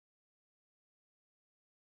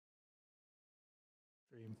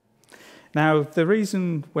Now, the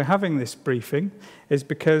reason we're having this briefing is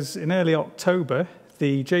because in early October,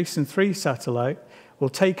 the Jason-3 satellite will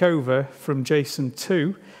take over from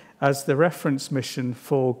Jason-2 as the reference mission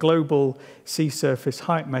for global sea surface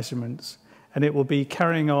height measurements. And it will be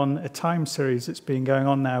carrying on a time series that's been going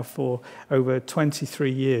on now for over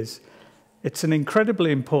 23 years. It's an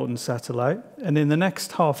incredibly important satellite, and in the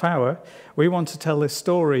next half hour, we want to tell the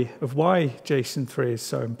story of why Jason-3 is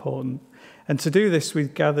so important. And to do this,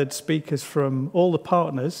 we've gathered speakers from all the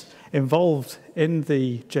partners involved in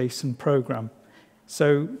the Jason program.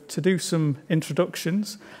 So to do some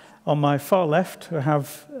introductions, on my far left, I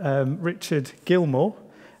have Richard Gilmore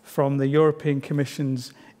from the European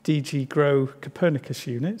Commission's DG GROW Copernicus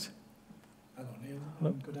unit. Hello,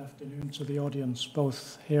 Neil. Good afternoon to the audience,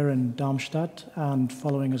 both here in Darmstadt and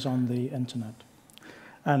following us on the internet.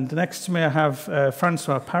 And next to me, I have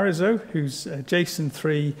Francois Parizeau, who's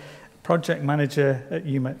Jason-3 project manager at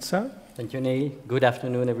EUMETSAT. Thank you, Neil. Good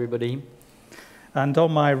afternoon, everybody. And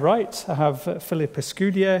on my right, I have Philippe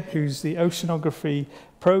Escudier, who's the oceanography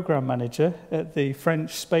program manager at the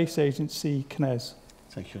French space agency CNES.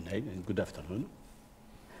 Thank you, Neil, and good afternoon.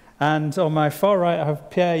 And on my far right, I have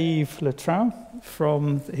Pierre-Yves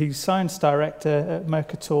Letrain, he's science director at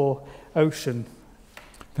Mercator Ocean.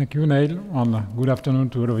 Thank you, Neil, and good afternoon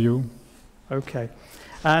to all of you. Okay.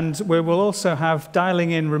 And we will also have,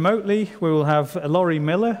 dialing in remotely, we will have Laurie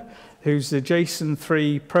Miller, who's the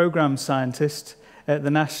Jason-3 program scientist at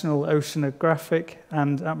the National Oceanographic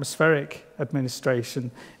and Atmospheric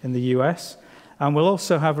Administration in the US. And we'll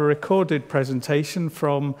also have a recorded presentation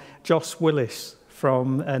from Josh Willis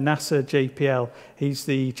from NASA JPL. He's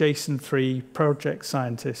the Jason-3 project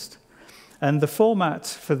scientist. And the format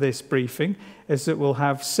for this briefing is that we'll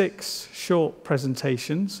have 6 short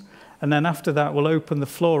presentations, and then after that we'll open the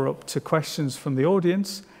floor up to questions from the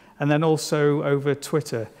audience, and then also over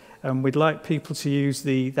Twitter. And we'd like people to use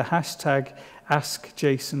the hashtag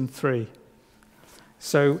AskJason3.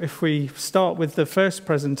 So if we start with the first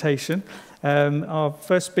presentation, our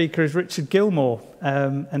first speaker is Richard Gilmore,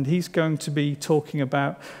 and he's going to be talking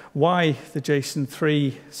about why the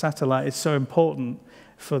Jason-3 satellite is so important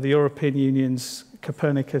for the European Union's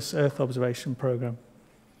Copernicus Earth observation program.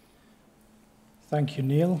 Thank you,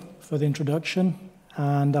 Neil, for the introduction.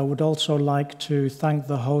 And I would also like to thank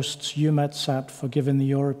the hosts, EUMETSAT, for giving the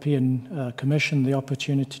European Commission the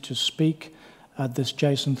opportunity to speak at this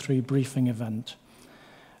Jason-3 briefing event.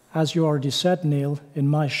 As you already said, Neil, in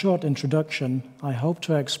my short introduction, I hope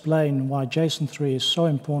to explain why Jason-3 is so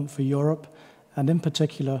important for Europe, and in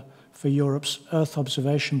particular for Europe's Earth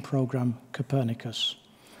observation program, Copernicus.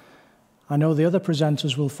 I know the other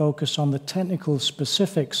presenters will focus on the technical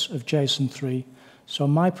specifics of Jason-3, so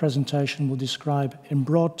my presentation will describe in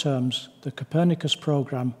broad terms the Copernicus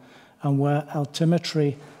program and where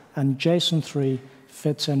altimetry and Jason-3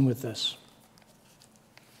 fits in with this.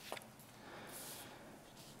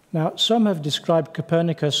 Now, some have described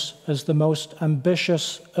Copernicus as the most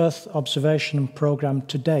ambitious Earth observation program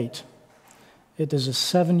to date. It is a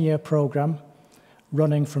 7-year program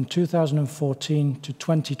running from 2014 to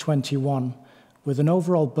 2021 with an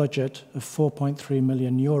overall budget of 4.3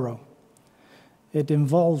 million euro. It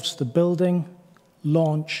involves the building,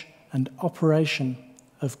 launch, and operation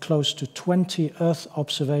of close to 20 Earth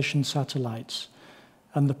observation satellites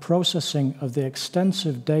and the processing of the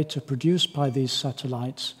extensive data produced by these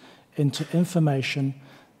satellites into information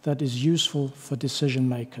that is useful for decision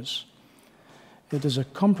makers. It is a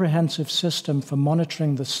comprehensive system for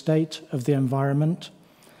monitoring the state of the environment,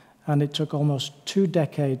 and it took almost 2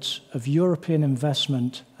 decades of European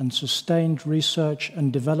investment and sustained research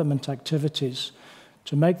and development activities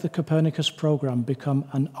to make the Copernicus program become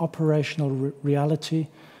an operational reality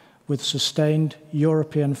with sustained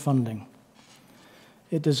European funding.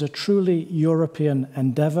 It is a truly European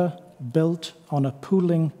endeavor built on a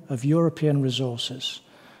pooling of European resources,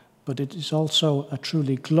 but it is also a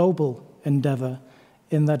truly global endeavor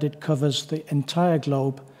in that it covers the entire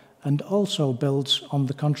globe and also builds on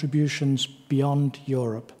the contributions beyond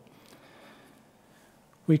Europe.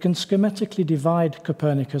 We can schematically divide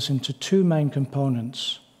Copernicus into 2 main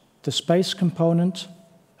components, the space component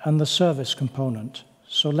and the service component.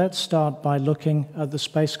 So let's start by looking at the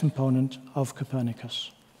space component of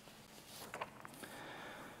Copernicus.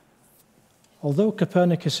 Although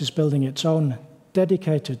Copernicus is building its own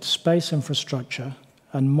dedicated space infrastructure,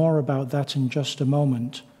 and more about that in just a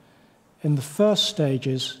moment, in the first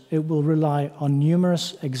stages, it will rely on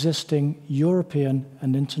numerous existing European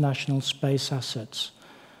and international space assets,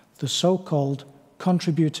 the so-called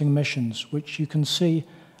contributing missions, which you can see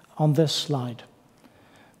on this slide.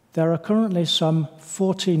 There are currently some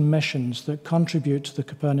 14 missions that contribute to the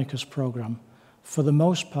Copernicus program, for the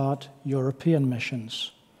most part European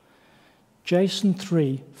missions.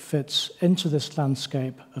 JASON-3 fits into this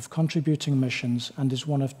landscape of contributing missions and is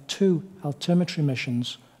one of 2 altimetry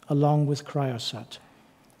missions along with CryoSat.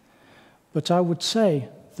 But I would say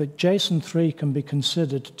that JASON-3 can be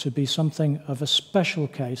considered to be something of a special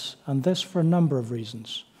case, and this for a number of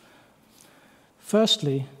reasons.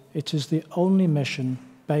 Firstly, it is the only mission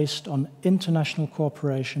based on international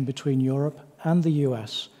cooperation between Europe and the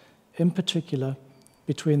US, in particular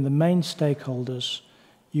between the main stakeholders,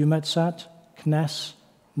 EUMETSAT, CNES,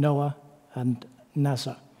 NOAA, and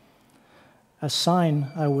NASA. A sign,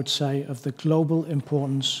 I would say, of the global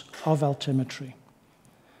importance of altimetry.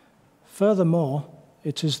 Furthermore,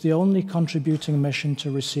 it is the only contributing mission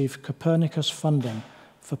to receive Copernicus funding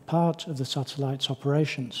for part of the satellite's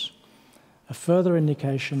operations, a further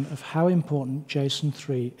indication of how important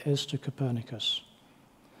JASON-3 is to Copernicus.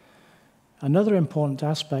 Another important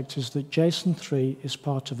aspect is that JASON-3 is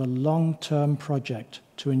part of a long-term project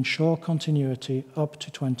to ensure continuity up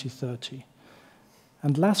to 2030.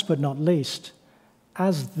 And last but not least,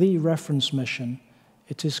 as the reference mission,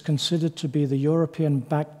 it is considered to be the European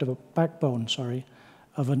backbone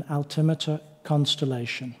of an altimeter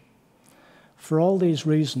constellation. For all these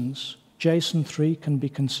reasons, JASON-3 can be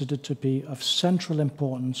considered to be of central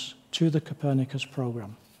importance to the Copernicus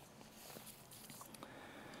program.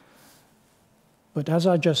 But as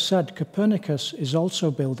I just said, Copernicus is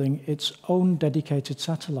also building its own dedicated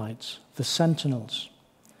satellites, the Sentinels.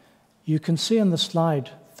 You can see on the slide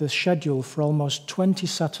the schedule for almost 20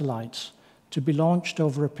 satellites to be launched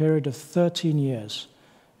over a period of 13 years,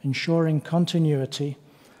 ensuring continuity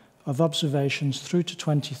of observations through to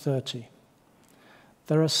 2030.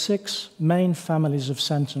 There are 6 main families of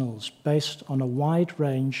Sentinels based on a wide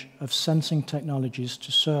range of sensing technologies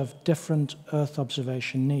to serve different Earth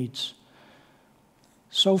observation needs.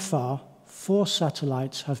 So far, 4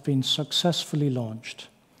 satellites have been successfully launched: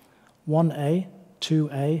 1A,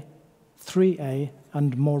 2A, 3A,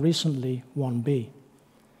 and more recently, 1B.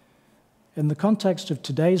 In the context of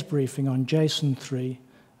today's briefing on JASON-3,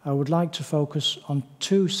 I would like to focus on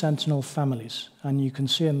 2 Sentinel families, and you can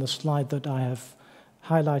see in the slide that I have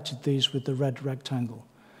highlighted these with the red rectangle.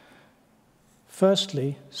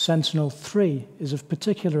 Firstly, Sentinel-3 is of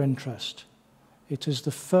particular interest. It is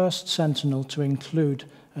the first Sentinel to include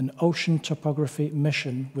an ocean topography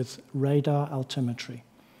mission with radar altimetry.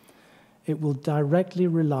 It will directly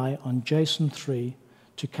rely on JASON-3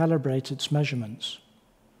 to calibrate its measurements.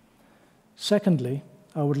 Secondly,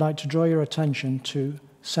 I would like to draw your attention to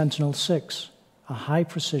Sentinel-6, a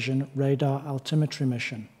high-precision radar altimetry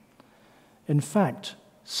mission. In fact,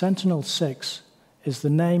 Sentinel-6 is the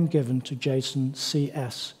name given to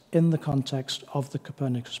JASON-CS in the context of the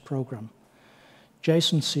Copernicus program.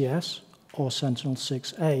 JASON-CS, or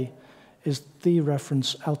Sentinel-6A, is the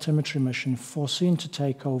reference altimetry mission foreseen to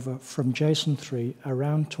take over from JASON-3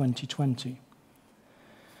 around 2020.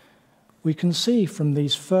 We can see from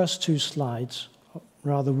these first 2 slides,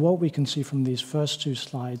 rather what we can see from these first 2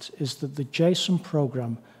 slides, is that the JASON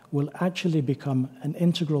program will actually become an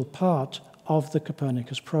integral part of the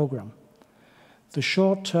Copernicus program. The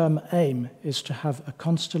short-term aim is to have a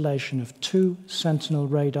constellation of 2 Sentinel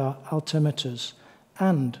radar altimeters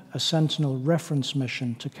and a Sentinel reference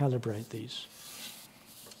mission to calibrate these.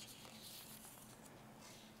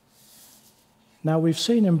 Now, we've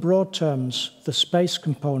seen in broad terms the space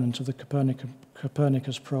component of the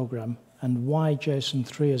Copernicus program and why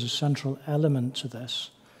JASON-3 is a central element to this.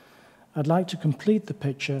 I'd like to complete the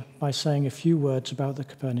picture by saying a few words about the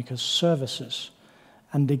Copernicus services,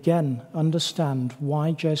 and again understand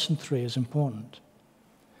why JASON-3 is important.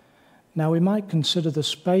 Now, we might consider the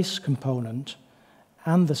space component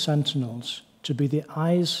and the Sentinels to be the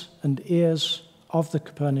eyes and ears of the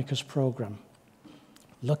Copernicus program,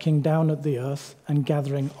 looking down at the Earth and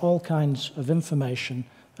gathering all kinds of information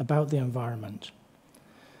about the environment.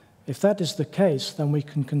 If that is the case, then we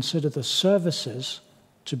can consider the services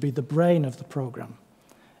to be the brain of the program,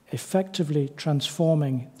 effectively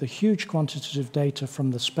transforming the huge quantities of data from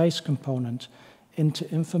the space component into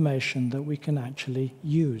information that we can actually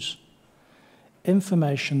use.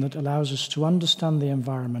 Information that allows us to understand the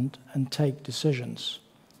environment and take decisions.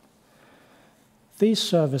 These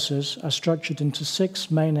services are structured into 6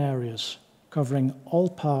 main areas, covering all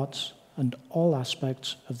parts and all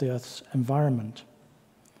aspects of the Earth's environment.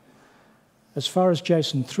 As far as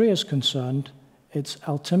JASON-3 is concerned, its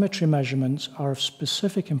altimetry measurements are of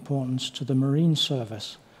specific importance to the Marine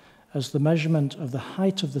Service, as the measurement of the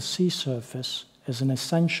height of the sea surface is an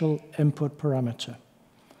essential input parameter.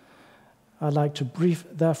 I'd like to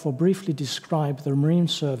therefore briefly describe the Marine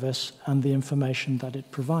Service and the information that it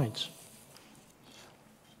provides.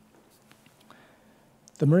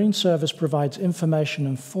 The Marine Service provides information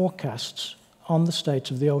and forecasts on the state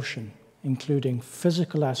of the ocean, including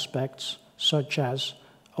physical aspects such as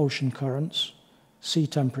ocean currents, sea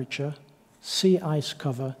temperature, sea ice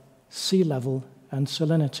cover, sea level, and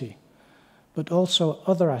salinity, but also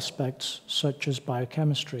other aspects such as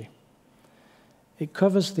biochemistry. It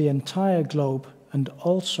covers the entire globe and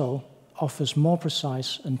also offers more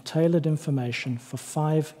precise and tailored information for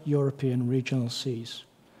 5 European regional seas.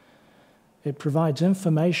 It provides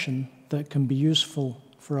information that can be useful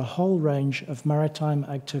for a whole range of maritime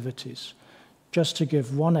activities. Just to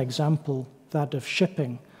give one example, that of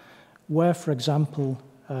shipping, where, for example,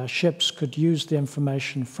 ships could use the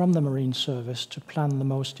information from the Marine Service to plan the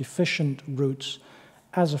most efficient routes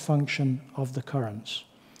as a function of the currents.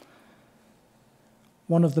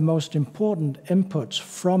 One of the most important inputs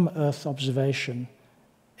from Earth observation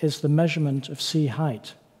is the measurement of sea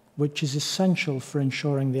height, which is essential for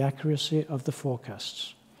ensuring the accuracy of the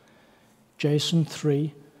forecasts.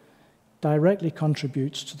 JSON-3 directly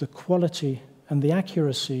contributes to the quality and the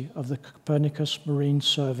accuracy of the Copernicus Marine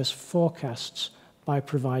Service forecasts by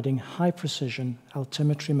providing high-precision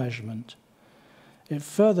altimetry measurement. It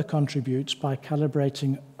further contributes by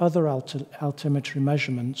calibrating other altimetry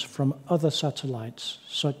measurements from other satellites,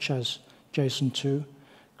 such as JSON-2,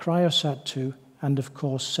 Cryosat-2, and of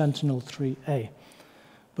course Sentinel-3A,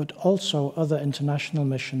 but also other international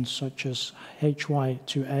missions such as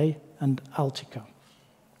HY-2A and Altica.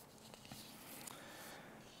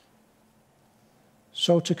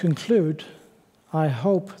 So to conclude, I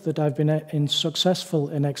hope that I've been successful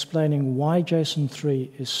in explaining why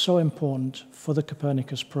JSON-3 is so important for the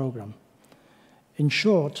Copernicus program. In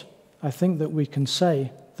short, I think that we can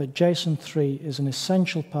say that JSON-3 is an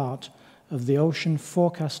essential part of the ocean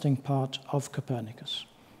forecasting part of Copernicus.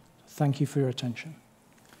 Thank you for your attention.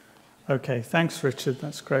 Okay, thanks, Richard.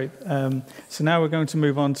 That's great. So now we're going to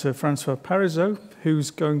move on to Francois Parisot,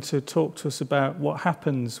 who's going to talk to us about what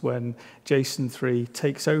happens when JSON-3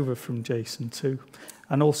 takes over from JSON-2,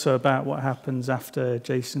 and also about what happens after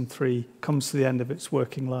JSON-3 comes to the end of its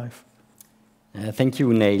working life. Thank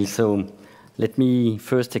you, Neil. So let me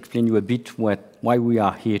first explain you a bit why we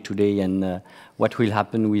are here today and what will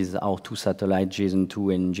happen with our 2 satellites,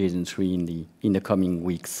 JSON-2 and JSON-3, in the coming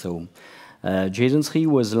weeks. So JSON-3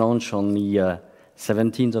 was launched on the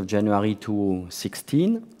 17th of January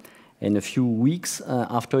 2016, and a few weeks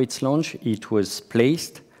after its launch, it was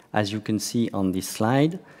placed, as you can see on this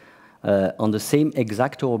slide, on the same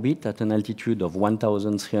exact orbit at an altitude of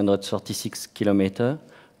 1,336 kilometers,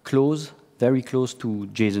 very close to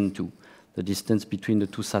JSON-2. The distance between the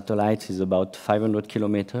 2 satellites is about 500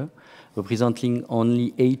 kilometers, representing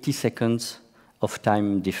only 80 seconds of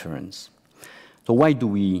time difference. So why do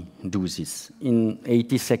we do this? In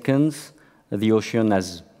 80 seconds, the ocean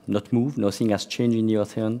has not moved, nothing has changed in the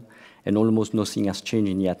ocean, and almost nothing has changed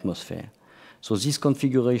in the atmosphere. So this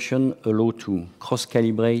configuration allows to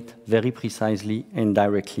cross-calibrate very precisely and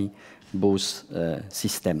directly both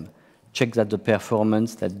systems. Check that the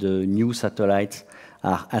performance, that the new satellites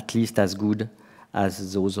are at least as good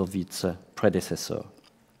as those of its predecessor.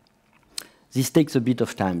 This takes a bit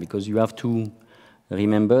of time because you have to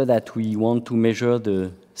remember that we want to measure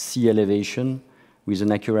the sea elevation with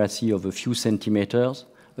an accuracy of a few centimeters,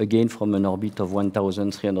 again from an orbit of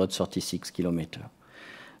 1,336 kilometers.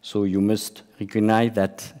 So you must recognize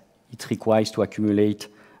that it requires to accumulate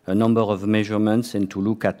a number of measurements and to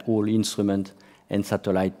look at all instrument and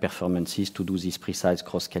satellite performances to do this precise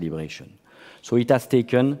cross-calibration. So it has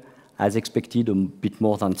taken, as expected, a bit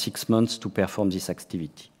more than 6 months to perform this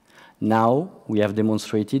activity. Now, we have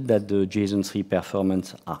demonstrated that the JSON-3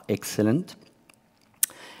 performance are excellent,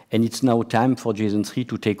 and it's now time for JSON-3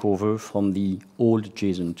 to take over from the old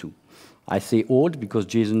JSON-2. I say old because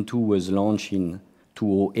JSON-2 was launched in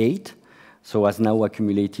 2008, so has now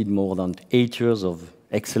accumulated more than 8 years of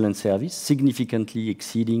excellent service, significantly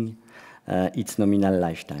exceeding its nominal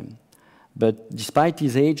lifetime. But despite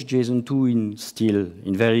its age, JSON-2 is still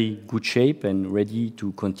in very good shape and ready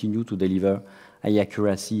to continue to deliver high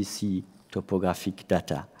accuracy sea topographic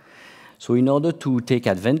data. So in order to take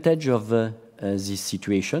advantage of this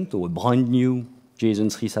situation, to a brand new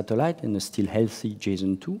JSON-3 satellite and a still healthy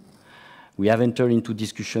JSON-2, we have entered into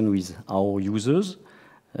discussion with our users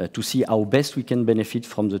to see how best we can benefit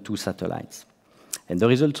from the 2 satellites. And the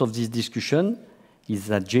result of this discussion is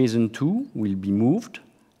that JSON-2 will be moved,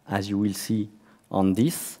 as you will see on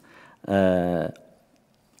this,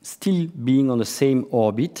 still being on the same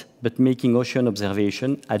orbit, but making ocean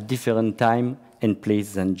observation at different time and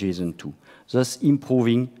place than JSON-2. thus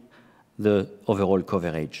improving the overall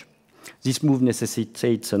coverage. This move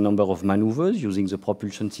necessitates a number of maneuvers using the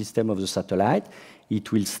propulsion system of the satellite.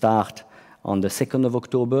 It will start on the 2nd of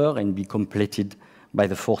October and be completed by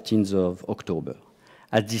the 14th of October.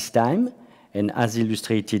 At this time, and as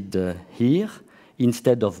illustrated here,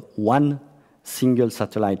 instead of one single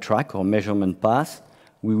satellite track or measurement path,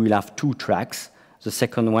 we will have two tracks, the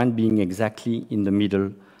second one being exactly in the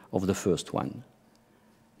middle of the first one.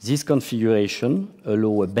 This configuration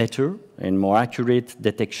allows a better and more accurate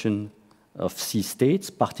detection of sea states,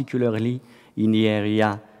 particularly in the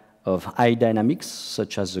area of high dynamics,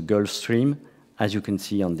 such as the Gulf Stream, as you can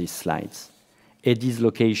see on these slides. Eddy's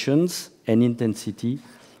locations and intensity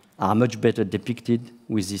are much better depicted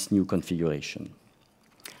with this new configuration.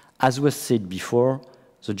 As was said before,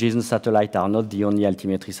 the JSON satellites are not the only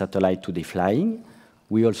altimetry satellite today flying.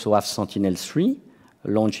 We also have Sentinel-3,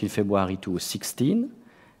 launched in February 2016.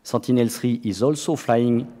 Sentinel-3 is also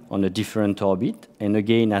flying on a different orbit, and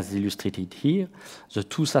again, as illustrated here, the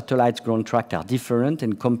two satellites' ground track are different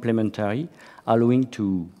and complementary, allowing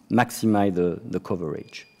to maximize the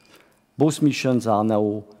coverage. Both missions are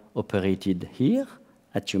now operated here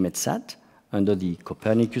at EUMETSAT under the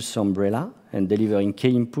Copernicus umbrella and delivering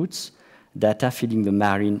key inputs, data feeding the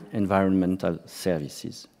marine environmental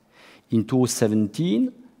services. In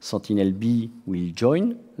 2017, Sentinel-B will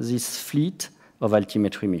join this fleet of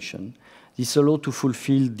altimetry mission. This allows to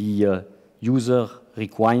fulfill the user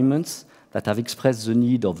requirements that have expressed the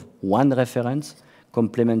need of one reference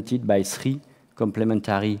complemented by 3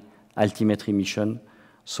 complementary altimetry missions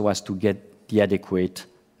so as to get the adequate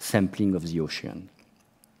sampling of the ocean.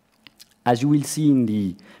 As you will see in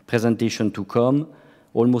the presentation to come,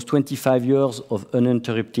 almost 25 years of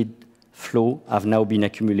uninterrupted flow have now been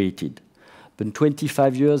accumulated. But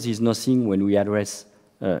 25 years is nothing when we address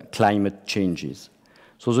climate changes.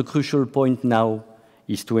 So the crucial point now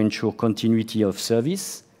is to ensure continuity of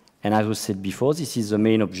service. And as I said before, this is the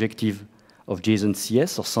main objective of JSON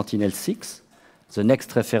CS or Sentinel-6, the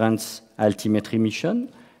next reference altimetry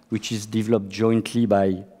mission, which is developed jointly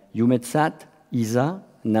by EUMETSAT, ESA,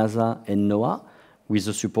 NASA, and NOAA with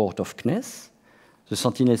the support of CNES. The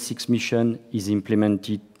Sentinel-6 mission is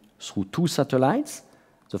implemented through 2 satellites,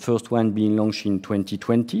 the first one being launched in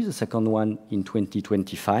 2020, the second one in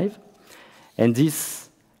 2025. And this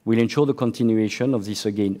will ensure the continuation of this,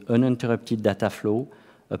 again, uninterrupted data flow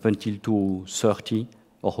up until 2030,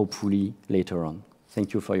 or hopefully later on.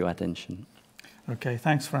 Thank you for your attention. Okay,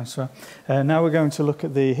 thanks, Francois. Now we're going to look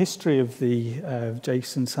at the history of the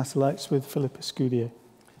JSON satellites with Philippe Escudier.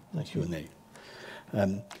 Thank you,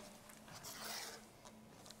 Neil.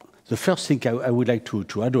 The first thing I would like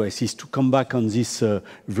to address is to come back on this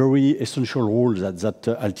very essential role that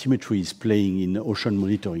altimetry is playing in ocean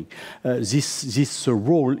monitoring. This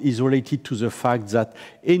role is related to the fact that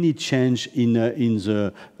any change in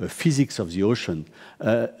the physics of the ocean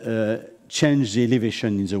change the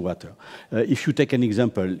elevation in the water. If you take an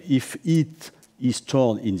example, if it is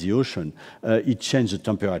stored in the ocean, it changes the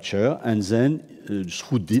temperature, and then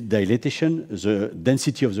through dilatation, the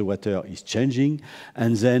density of the water is changing,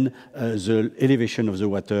 and then the elevation of the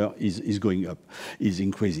water is going up, is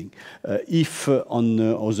increasing. If on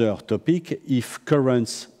other topic, if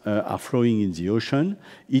currents are flowing in the ocean,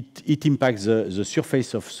 it impacts the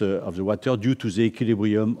surface of the water due to the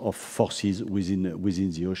equilibrium of forces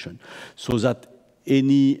within the ocean, so that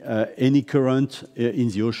any current in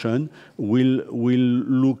the ocean will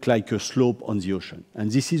look like a slope on the ocean.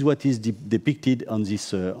 And this is what is depicted on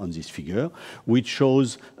this figure, which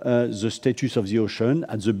shows the status of the ocean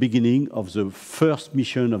at the beginning of the first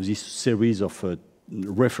mission of this series of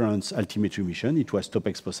reference altimetry mission. It was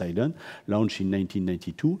TOPEX Poseidon, launched in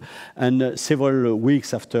 1992. And several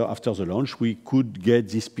weeks after the launch, we could get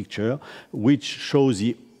this picture, which shows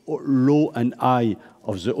the low and high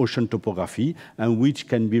of the ocean topography, and which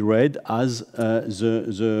can be read as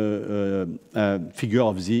the figure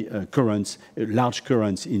of the currents, large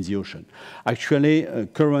currents in the ocean. Actually,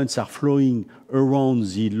 currents are flowing around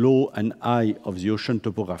the low and high of the ocean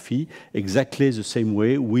topography exactly the same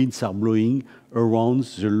way winds are blowing around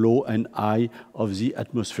the low and high of the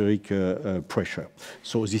atmospheric pressure.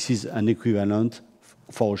 So this is an equivalent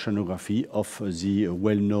for oceanography of the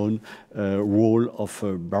well-known role of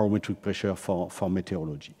barometric pressure for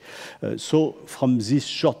meteorology. So from this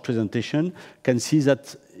short presentation, can see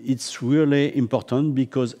that it's really important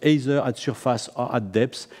because either at surface or at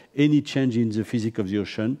depth, any change in the physics of the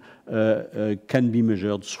ocean can be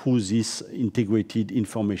measured through this integrated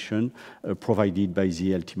information provided by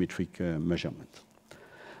the altimetric measurement.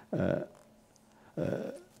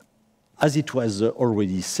 As it was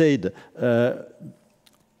already said,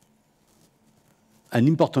 an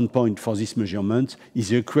important point for this measurement is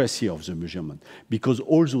the accuracy of the measurement, because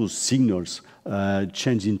all those signals,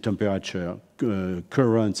 change in temperature,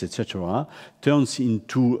 currents, etc., turns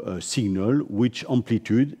into a signal which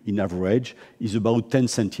amplitude, in average, is about 10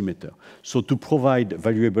 centimeters. So to provide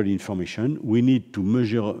valuable information, we need to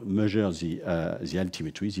measure the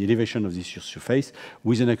altimetry, the elevation of the surface,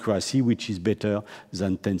 with an accuracy which is better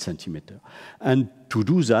than 10 centimeters. And to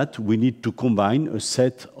do that, we need to combine a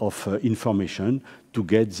set of information to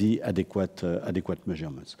get the adequate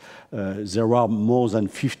measurements. There are more than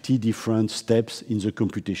 50 different steps in the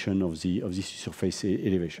computation of the surface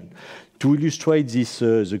elevation. To illustrate this,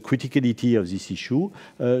 the criticality of this issue,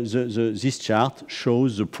 this chart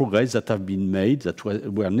shows the progress that have been made that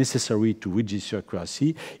were necessary to reach this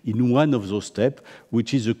accuracy in one of those steps,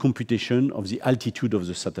 which is the computation of the altitude of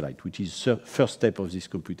the satellite, which is the first step of this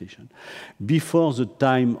computation. Before the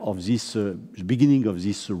time of this beginning of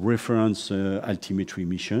this reference altimetry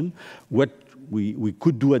mission, what we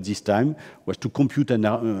could do at this time was to compute an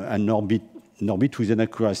orbit with an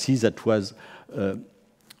accuracy that was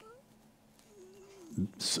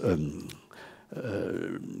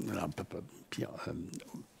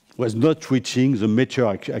was not reaching the measure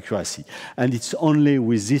accuracy. And it's only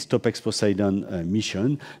with this TOPEX Poseidon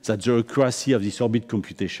mission that the accuracy of this orbit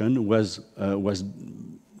computation was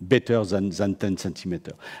better than 10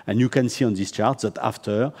 centimeters. And you can see on this chart that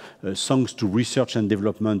after, thanks to research and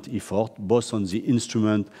development effort, both on the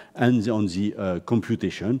instrument and on the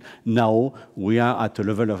computation, now we are at a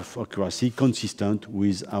level of accuracy consistent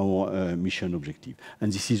with our mission objective.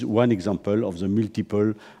 And this is one example of the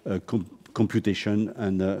multiple computation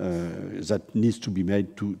and that needs to be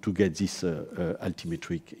made to get this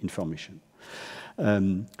altimetric information.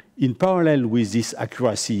 In parallel with this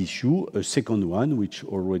accuracy issue, a second one, which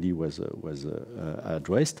already was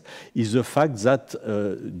addressed, is the fact that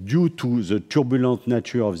due to the turbulent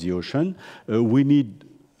nature of the ocean, we need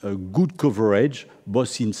a good coverage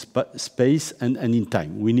both in space and in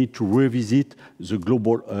time. We need to revisit the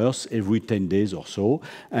global Earth every 10 days or so,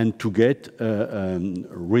 and to get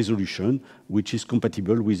resolution which is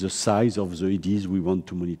compatible with the size of the EDs we want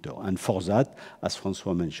to monitor. And for that, as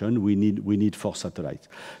François mentioned, we need 4 satellites.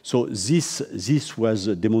 So this was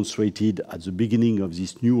demonstrated at the beginning of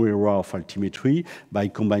this new era of altimetry by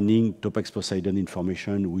combining TOPEX Poseidon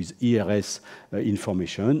information with ERS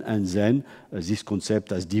information, and then this concept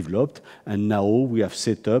has developed, and now we have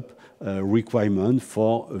set up a requirement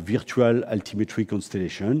for a virtual altimetry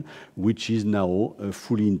constellation, which is now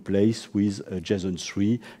fully in place with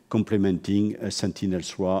JSON-3 complementing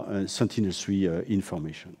Sentinel-3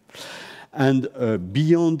 information. And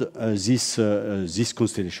beyond this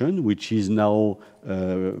constellation, which is now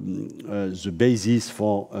the basis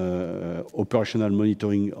for operational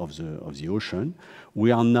monitoring of the ocean, we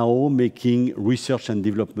are now making research and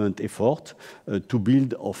development effort to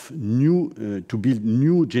build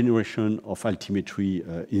new generation of altimetry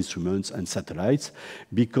instruments and satellites,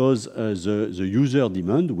 because the user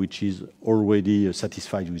demand, which is already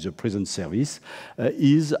satisfied with the present service,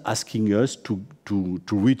 is asking us to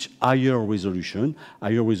reach higher resolution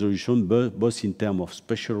both in terms of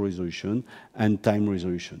spatial resolution and time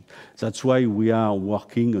resolution. That's why we are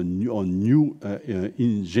working on new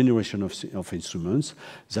generation of instruments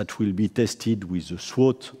that will be tested with the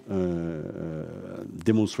SWOT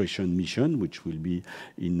demonstration mission, which will be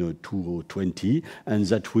in 2020, and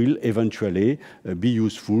that will eventually be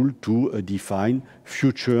useful to define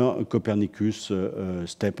future Copernicus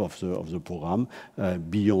step of the program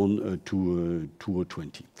beyond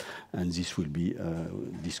 2020. And this will be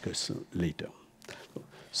discussed later.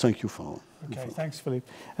 Thank you for... Okay, thanks, Philippe.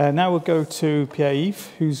 Now we'll go to Pierre-Yves,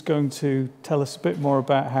 who's going to tell us a bit more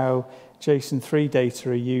about how JSON-3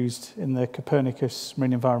 data are used in the Copernicus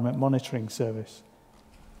Marine Environment Monitoring Service.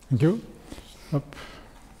 Thank you.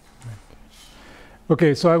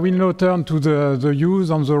 Okay, so I will now turn to the use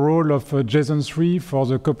and the role of JSON-3 for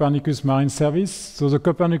the Copernicus Marine Service. So the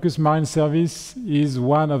Copernicus Marine Service is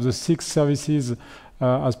one of the 6 services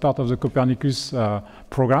as part of the Copernicus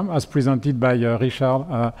program, as presented by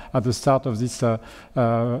Richard at the start of this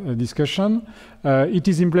discussion. It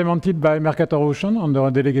is implemented by Mercator Ocean under a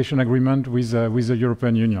delegation agreement with the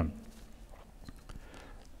European Union.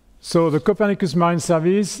 So the Copernicus Marine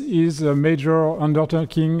Service is a major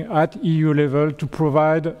undertaking at EU level to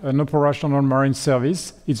provide an operational marine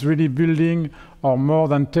service. It's really building or more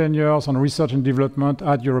than 10 years on research and development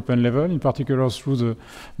at European level, in particular through the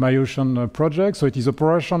MyOcean project. So it is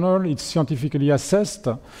operational, it's scientifically assessed.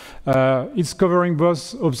 It's covering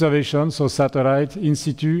both observations, so satellite, in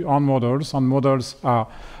situ, and models. And models are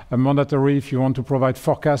mandatory if you want to provide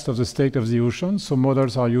forecast of the state of the ocean. So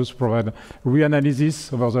models are used to provide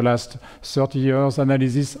reanalysis over the last 30 years,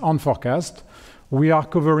 analysis and forecast. We are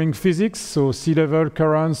covering physics, so sea level,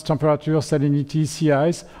 currents, temperature, salinity, sea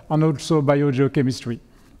ice, and also biogeochemistry.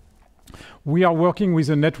 We are working with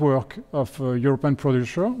a network of European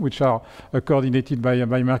producers, which are coordinated by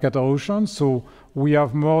Mercator Ocean. So we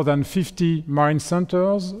have more than 50 marine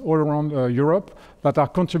centers all around Europe that are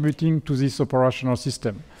contributing to this operational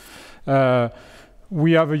system.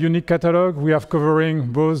 We have a unique catalog. We are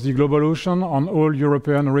covering both the global ocean and all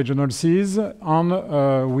European regional seas,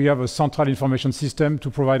 and we have a central information system to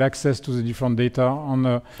provide access to the different data.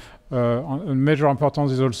 A major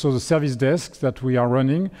importance is also the service desk that we are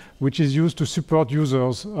running, which is used to support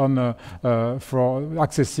users for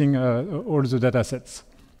accessing all the data sets.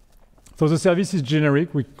 So the service is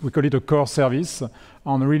generic. We call it a core service.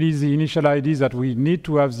 And really the initial idea is that we need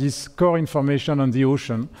to have this core information on the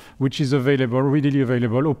ocean, which is available, readily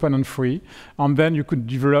available, open and free. And then you could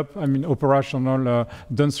develop, operational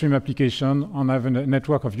downstream application and have a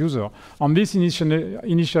network of users. And this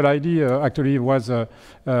initial idea actually was,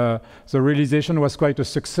 the realization was quite a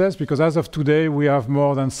success, because as of today, we have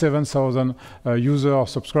more than 7,000 users,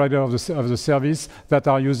 subscribers of the service that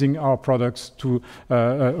are using our products to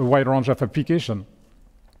a wide range of applications.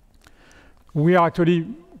 We are actually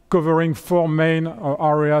covering 4 main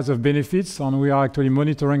areas of benefits, and we are actually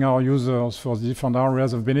monitoring our users for the different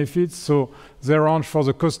areas of benefits. So they range for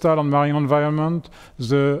the coastal and marine environment,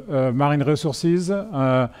 the marine resources,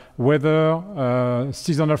 weather,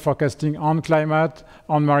 seasonal forecasting, and climate,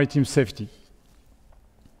 and maritime safety.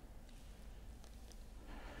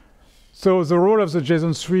 So the role of the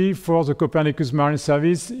JSON3 for the Copernicus Marine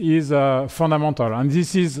Service is fundamental. And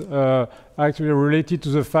this is actually related to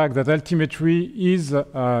the fact that altimetry is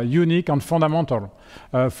unique and fundamental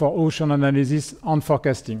for ocean analysis and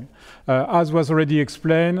forecasting. As was already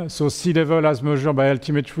explained, so sea level as measured by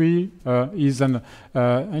altimetry is an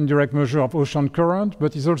indirect measure of ocean current,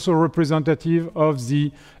 but is also representative of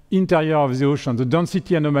the interior of the ocean, the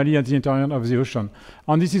density anomaly at the interior of the ocean.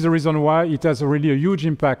 And this is the reason why it has really a huge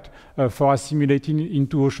impact for assimilating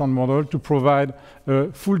into ocean model to provide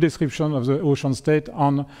a full description of the ocean state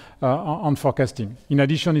on forecasting. In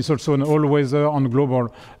addition, it's also an all-weather and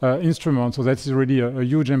global instrument, so that's really a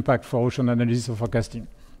huge impact for ocean analysis and forecasting.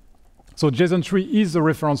 So JSON3 is the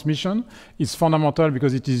reference mission. It's fundamental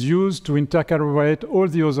because it is used to intercalibrate all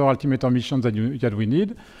the other altimeter missions that we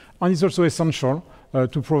need. And it's also essential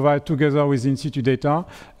to provide, together with in-situ data,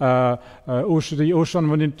 the ocean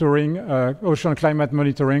monitoring, ocean climate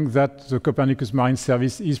monitoring that the Copernicus Marine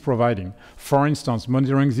Service is providing. For instance,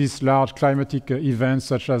 monitoring these large climatic events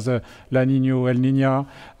such as La Niña, El Niño,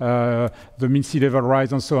 the mean sea level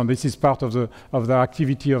rise, and so on. This is part of the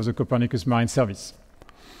activity of the Copernicus Marine Service.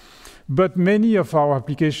 But many of our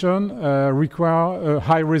applications require a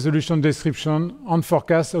high-resolution description and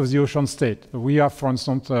forecast of the ocean state. We are, for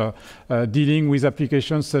instance, dealing with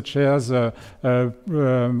applications such as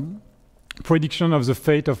prediction of the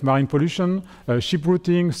fate of marine pollution, ship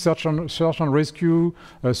routing, search and rescue,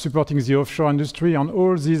 supporting the offshore industry, and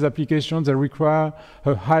all these applications that require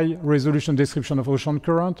a high-resolution description of ocean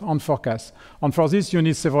current and forecast. And for this, you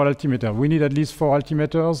need several altimeters. We need at least 4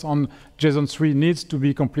 altimeters, and JSON3 needs to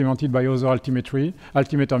be complemented by other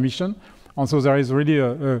altimeter mission. And so there is really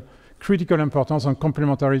a critical importance and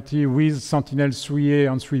complementarity with Sentinel-3A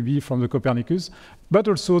and 3B from the Copernicus, but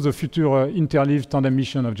also the future interleaved tandem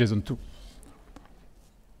mission of JSON2.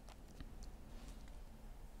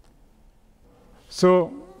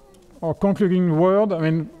 So, our concluding word,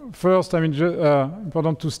 first,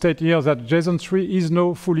 important to state here that JSON3 is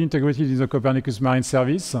now fully integrated in the Copernicus Marine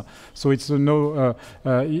Service. So it's now,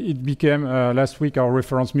 it became last week our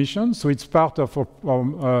reference mission. So it's part of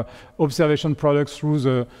our observation products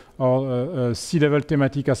through our sea level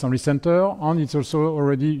thematic assembly center, and it's also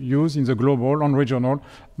already used in the global and regional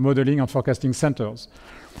modeling and forecasting centers.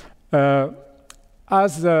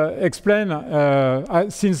 As explained,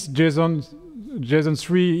 since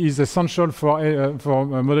JSON3 is essential for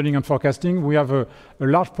modeling and forecasting, we have a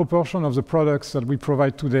large proportion of the products that we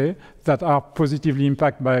provide today that are positively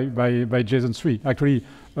impacted by JSON3. Actually,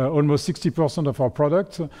 almost 60% of our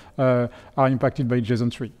products are impacted by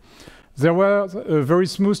JSON3. There was a very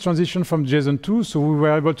smooth transition from JSON 2, so we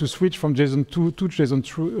were able to switch from JSON 2 to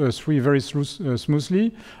JSON 3 very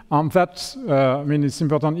smoothly. And that, I mean, it's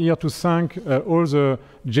important here to thank all the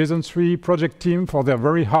JSON 3 project team for their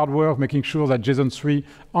very hard work, making sure that JSON 3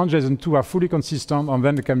 and JSON 2 are fully consistent, and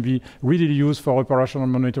then they can be really used for operational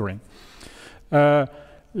monitoring.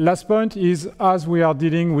 Last point is, as we are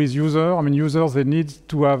dealing with users, I mean, users, they need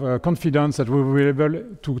to have confidence that we will be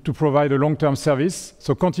able to provide a long-term service.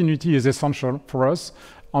 So continuity is essential for us.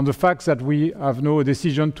 On the fact that we have no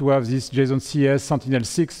decision to have this JSON CS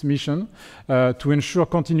Sentinel-6 mission to ensure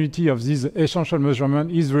continuity of this essential measurement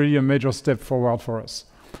is really a major step forward for us.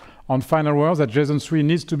 On final words, that JSON 3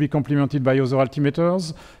 needs to be complemented by other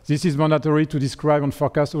altimeters. This is mandatory to describe and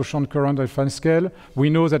forecast ocean current at fine scale. We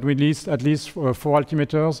know that we need at least 4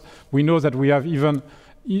 altimeters. We know that we have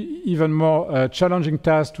even more challenging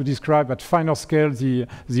task to describe at finer scale the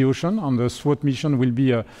ocean, and the SWOT mission will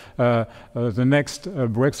be the next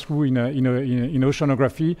breakthrough in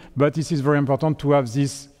oceanography. But this is very important to have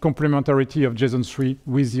this complementarity of JSON 3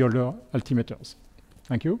 with the other altimeters.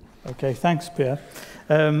 Thank you. Okay, thanks, Pierre.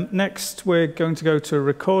 Next, we're going to go to a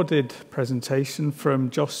recorded presentation from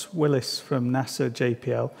Josh Willis from NASA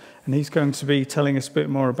JPL, and he's going to be telling us a bit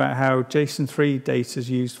more about how JSON 3 data is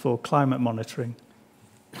used for climate monitoring.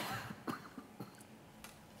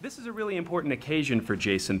 This is a really important occasion for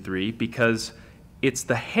JSON 3 because it's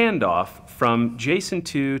the handoff from JSON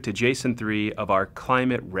 2 to JSON 3 of our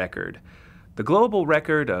climate record. The global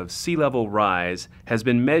record of sea level rise has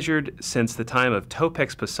been measured since the time of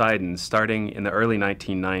Topex Poseidon, starting in the early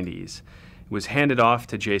 1990s. It was handed off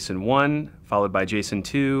to JSON 1, followed by JSON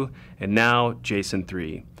 2, and now JSON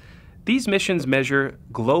 3. These missions measure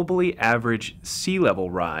globally average sea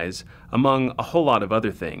level rise, among a whole lot of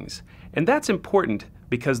other things. And that's important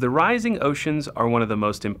because the rising oceans are one of the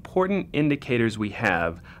most important indicators we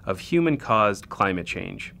have of human-caused climate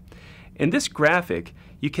change. In this graphic,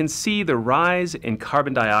 you can see the rise in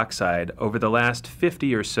carbon dioxide over the last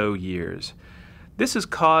 50 or so years. This is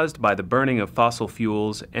caused by the burning of fossil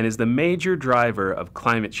fuels and is the major driver of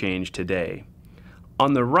climate change today.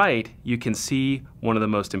 On the right, you can see one of the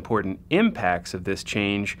most important impacts of this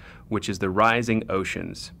change, which is the rising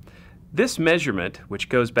oceans. This measurement, which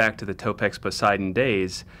goes back to the Topex Poseidon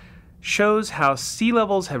days, shows how sea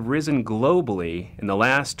levels have risen globally in the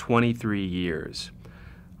last 23 years.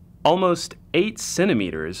 Almost 8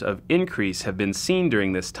 centimeters of increase have been seen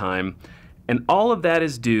during this time, and all of that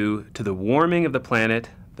is due to the warming of the planet,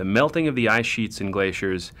 the melting of the ice sheets and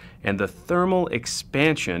glaciers, and the thermal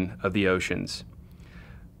expansion of the oceans.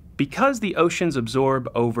 Because the oceans absorb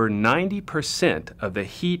over 90% of the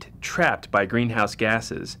heat trapped by greenhouse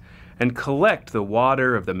gases and collect the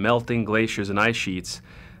water of the melting glaciers and ice sheets,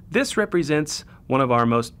 this represents one of our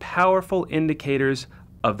most powerful indicators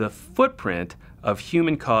of the footprint of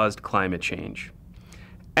human-caused climate change.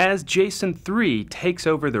 As JSON 3 takes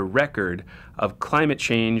over the record of climate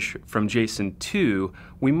change from JSON 2,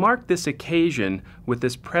 we mark this occasion with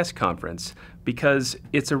this press conference because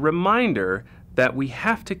it's a reminder that we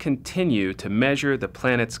have to continue to measure the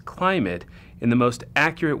planet's climate in the most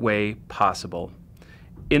accurate way possible.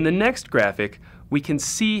 In the next graphic, we can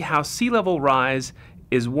see how sea level rise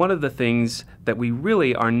is one of the things that we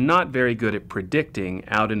really are not very good at predicting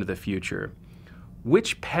out into the future.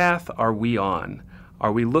 Which path are we on?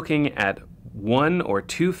 Are we looking at 1 or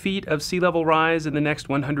 2 feet of sea level rise in the next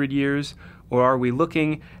 100 years, or are we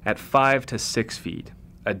looking at 5 to 6 feet,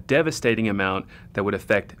 a devastating amount that would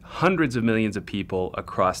affect hundreds of millions of people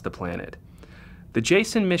across the planet? The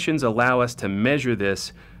JSON missions allow us to measure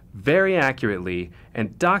this very accurately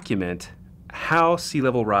and document how sea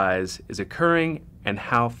level rise is occurring and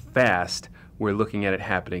how fast we're looking at it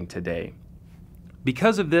happening today.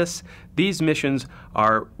 Because of this, these missions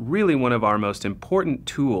are really one of our most important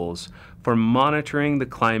tools for monitoring the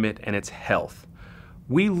climate and its health.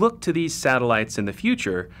 We look to these satellites in the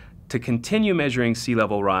future to continue measuring sea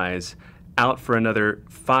level rise out for another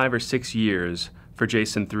 5 or 6 years for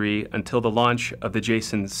JSON 3 until the launch of the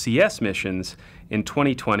JSON CS missions in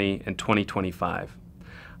 2020 and 2025.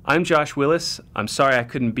 I'm Josh Willis. I'm sorry I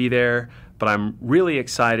couldn't be there, but I'm really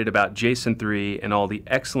excited about JSON 3 and all the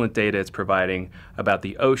excellent data it's providing about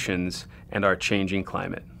the oceans and our changing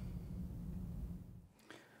climate.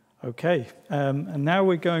 Okay, and now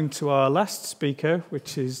we're going to our last speaker,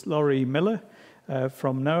 which is Laurie Miller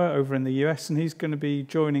from NOAA over in the US, and he's going to be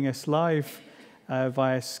joining us live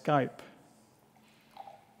via Skype.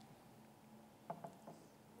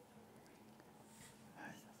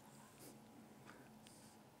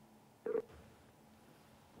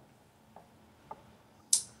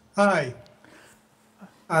 Hi,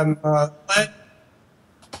 I'm glad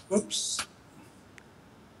Whoops.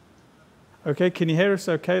 Okay, can you hear us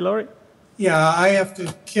okay, Laurie? Yeah, I have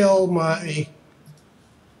to kill my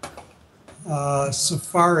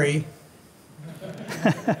Safari.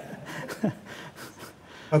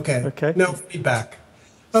 Okay. Okay. No feedback.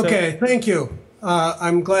 Okay, thank you.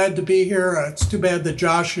 I'm glad to be here. It's too bad that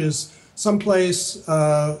Josh is someplace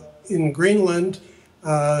in Greenland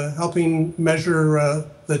helping measure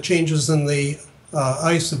the changes in the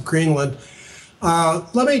ice of Greenland.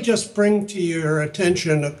 Let me just bring to your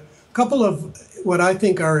attention a couple of what I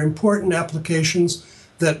think are important applications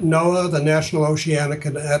that NOAA, the National Oceanic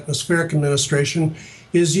and Atmospheric Administration,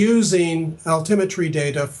 is using altimetry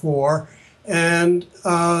data for. And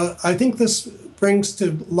I think this brings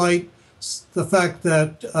to light the fact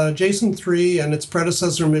that JASON-3 and its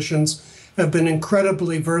predecessor missions have been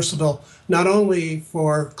incredibly versatile, not only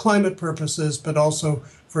for climate purposes, but also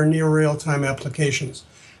for near real-time applications.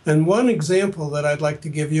 And one example that I'd like to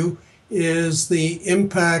give you is the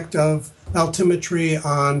impact of altimetry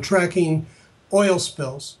on tracking oil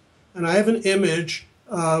spills. And I have an image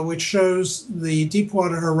which shows the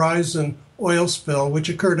Deepwater Horizon oil spill, which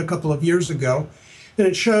occurred a couple of years ago. And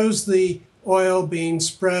it shows the oil being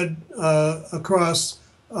spread across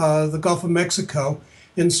the Gulf of Mexico.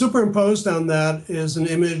 And superimposed on that is an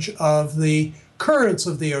image of the currents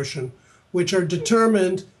of the ocean, which are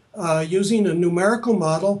determined using a numerical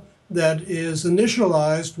model that is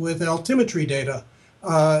initialized with altimetry data.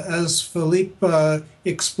 As Philippe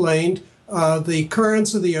explained, the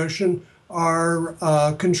currents of the ocean are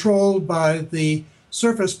controlled by the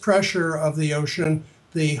surface pressure of the ocean,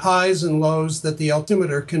 the highs and lows that the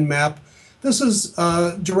altimeter can map. This is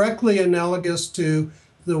directly analogous to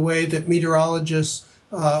the way that meteorologists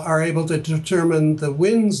are able to determine the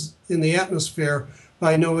winds in the atmosphere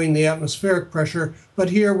by knowing the atmospheric pressure. But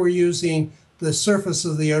here we're using the surface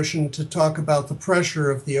of the ocean to talk about the pressure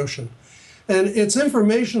of the ocean. And it's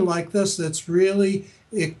information like this that's really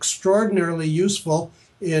extraordinarily useful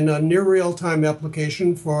in a near real-time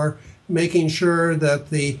application for making sure that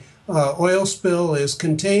the oil spill is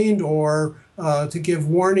contained or to give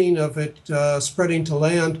warning of it spreading to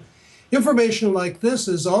land. Information like this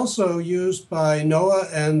is also used by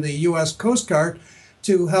NOAA and the US Coast Guard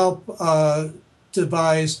to help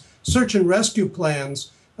devise search and rescue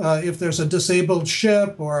plans. If there's a disabled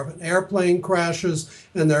ship or if an airplane crashes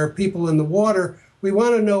and there are people in the water, we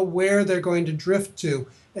want to know where they're going to drift to.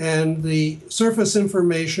 And the surface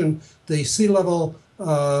information, the sea level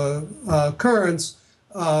currents,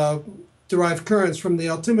 derived currents from the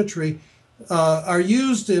altimetry, are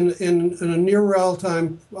used in a near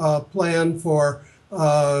real-time plan for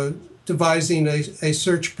devising a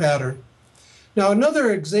search pattern. Now,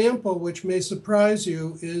 another example which may surprise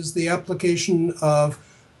you is the application of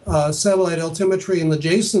satellite altimetry and the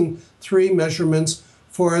JASON-3 measurements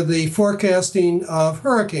for the forecasting of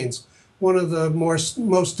hurricanes, one of the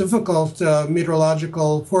most difficult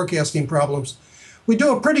meteorological forecasting problems. We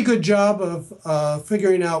do a pretty good job of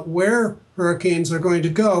figuring out where hurricanes are going to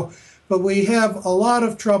go, but we have a lot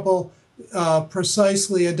of trouble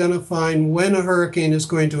precisely identifying when a hurricane is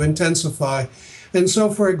going to intensify. And so,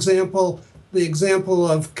 for example, the example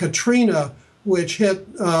of Katrina, which hit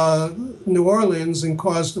New Orleans and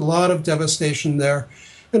caused a lot of devastation there.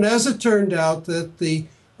 And as it turned out, that the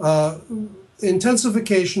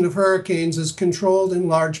intensification of hurricanes is controlled in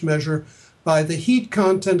large measure by the heat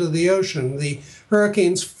content of the ocean. The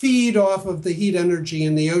hurricanes feed off of the heat energy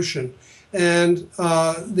in the ocean. And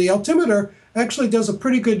the altimeter actually does a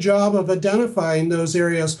pretty good job of identifying those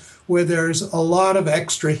areas where there's a lot of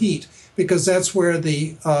extra heat, because that's where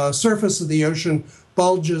the surface of the ocean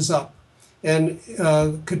bulges up. And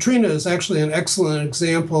Katrina is actually an excellent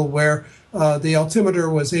example where the altimeter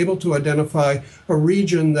was able to identify a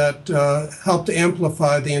region that helped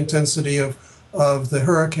amplify the intensity of the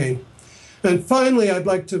hurricane. And finally, I'd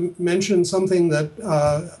like to mention something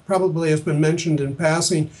that probably has been mentioned in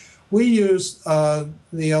passing. We use the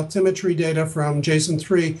altimetry data from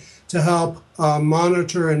JASON-3 to help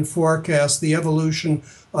monitor and forecast the evolution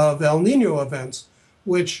of El Nino events,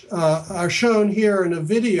 which are shown here in a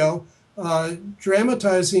video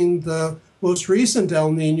dramatizing the most recent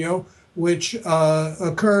El Nino, which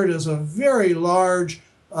occurred as a very large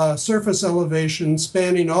surface elevation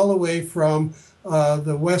spanning all the way from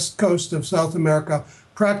the west coast of South America,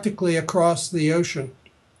 practically across the ocean.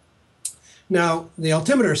 Now, the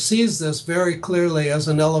altimeter sees this very clearly as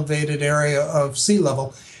an elevated area of sea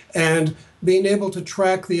level, and being able to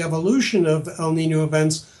track the evolution of El Nino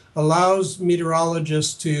events allows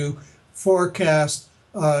meteorologists to forecast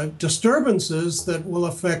disturbances that will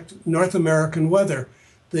affect North American weather.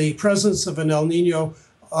 The presence of an El Nino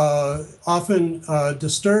often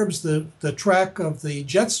disturbs the track of the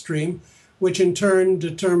jet stream, which in turn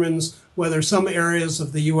determines whether some areas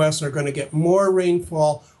of the US are going to get more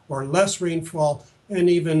rainfall or less rainfall, and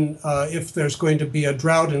even if there's going to be a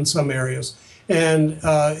drought in some areas. And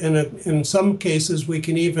in some cases, we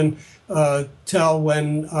can even tell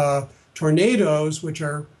when tornadoes, which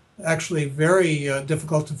are actually very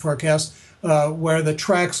difficult to forecast, where the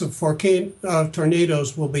tracks of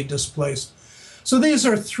tornadoes will be displaced. So these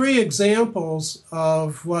are three examples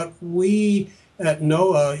of what we at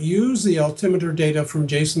NOAA use the altimeter data from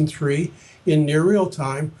JSON-3 in near real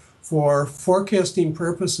time for forecasting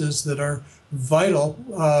purposes that are vital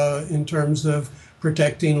in terms of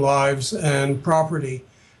protecting lives and property.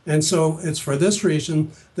 And so it's for this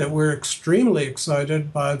reason that we're extremely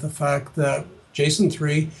excited by the fact that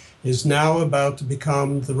JSON-3 is now about to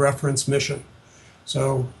become the reference mission.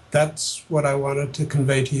 So that's what I wanted to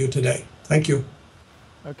convey to you today. Thank you.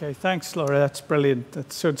 Okay, thanks, Laura. That's brilliant.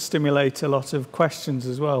 That should stimulate a lot of questions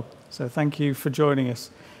as well. So thank you for joining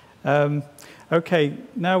us. Okay,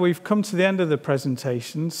 now we've come to the end of the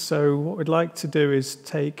presentations. So what we'd like to do is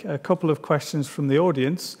take a couple of questions from the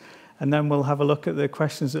audience, and then we'll have a look at the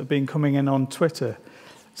questions that have been coming in on Twitter.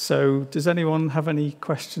 So does anyone have any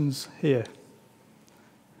questions here?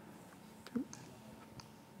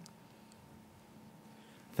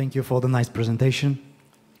 Thank you for the nice presentation.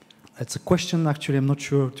 It's a question, actually, I'm not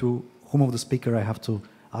sure to whom of the speaker I have to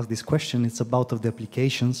ask this question. It's about the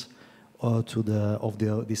applications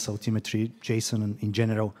this altimetry, JSON, and in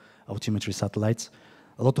general, altimetry satellites.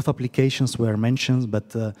 A lot of applications were mentioned,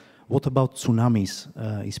 but what about tsunamis,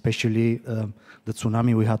 especially the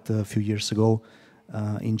tsunami we had a few years ago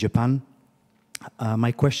in Japan?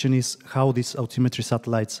 My question is how these altimetry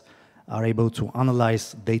satellites are able to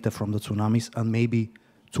analyze data from the tsunamis and maybe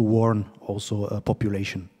to warn also a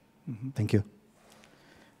population. Thank you.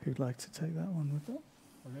 Who'd like to take that one with that?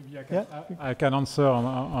 Well, maybe I can answer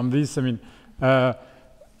on this. I mean,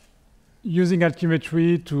 using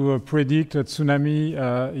altimetry to predict a tsunami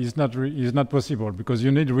is not possible because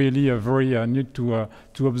you need really a very need to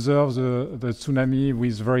observe the tsunami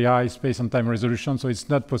with very high space and time resolution. So it's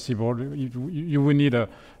not possible. You will need a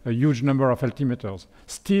huge number of altimeters.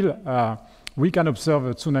 Still, we can observe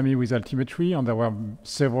a tsunami with altimetry, and there were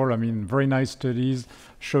several, very nice studies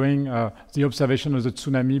showing the observation of the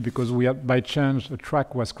tsunami because we had, by chance, a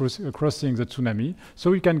track was crossing the tsunami.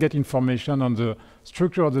 So we can get information on the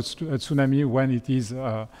structure of the tsunami when it is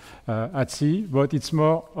at sea, but it's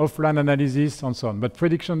more offline analysis and so on. But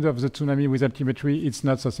prediction of the tsunami with altimetry, it's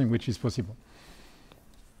not something which is possible.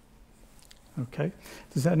 Okay.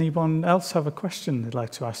 Does anyone else have a question they'd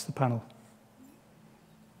like to ask the panel?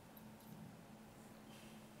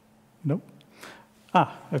 No?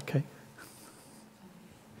 Okay.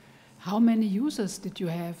 How many users did you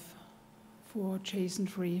have for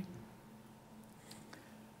JSON-3?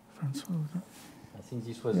 Francois, was that? I think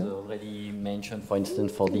this was already mentioned, for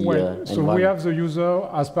instance, for the so we have the user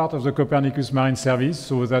as part of the Copernicus Marine Service,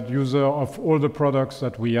 so that user of all the products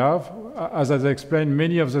that we have. As I explained,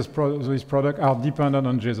 many of these products are dependent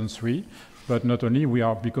on JSON-3, but not only,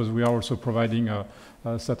 because we are also providing a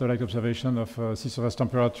satellite observation of sea surface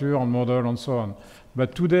temperature on model and so on.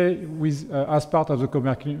 But today, as part of the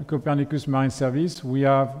Copernicus Marine Service, we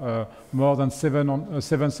have more than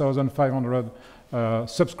 7,500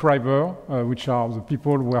 subscribers, which are the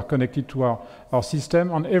people who are connected to our system.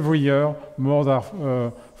 And every year, more than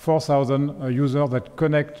 4,000 users that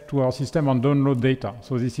connect to our system and download data.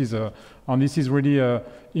 So this is really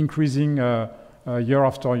increasing year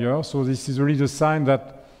after year. So this is really the sign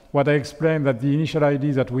that what I explained, that the initial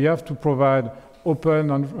idea that we have to provide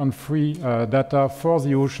open and free data for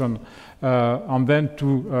the ocean, and then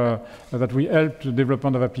that we help the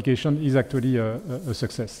development of application is actually a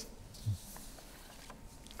success.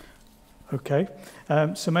 Okay,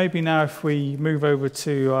 so maybe now if we move over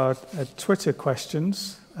to our Twitter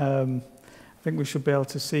questions, I think we should be able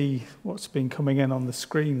to see what's been coming in on the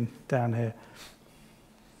screen down here.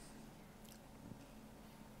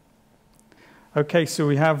 Okay, so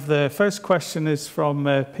we have the first question is from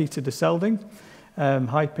Peter de Selding.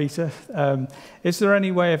 Hi, Peter. Is there any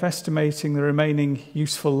way of estimating the remaining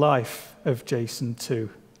useful life of JSON-2?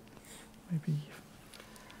 Maybe.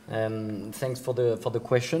 Thanks for the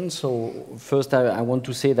question. So first, I want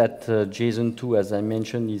to say that JSON-2, as I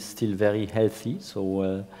mentioned, is still very healthy.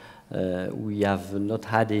 So we have not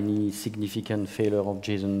had any significant failure of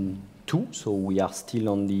JSON-2. So we are still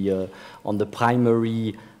on the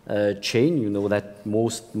primary chain. You know that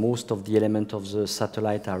most of the elements of the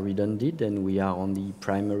satellite are redundant, and we are on the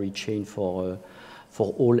primary chain for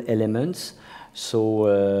all elements.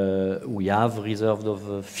 So we have reserved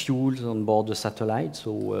of fuels on board the satellite.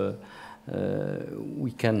 So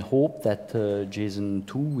we can hope that JSON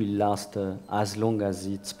 2 will last as long as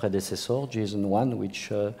its predecessor, JSON 1,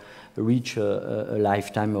 which reached a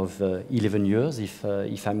lifetime of 11 years, if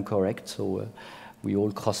I'm correct. So we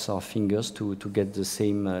all cross our fingers to get the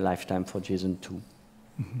same lifetime for JSON 2.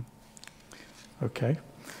 Mm-hmm. Okay,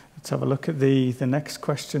 let's have a look at the next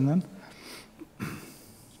question then.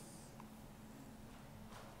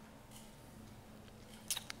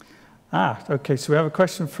 Okay, so we have a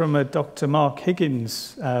question from Dr. Mark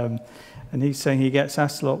Higgins, and he's saying he gets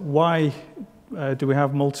asked a lot, why do we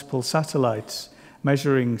have multiple satellites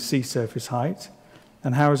measuring sea surface height,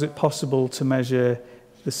 and how is it possible to measure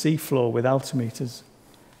the seafloor with altimeters?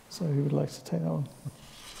 So who would like to take that one?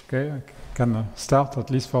 Okay, I can start at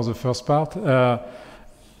least for the first part.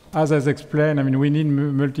 As I explained, I mean, we need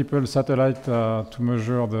multiple satellites to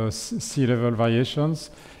measure the sea level variations.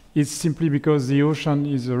 It's simply because the ocean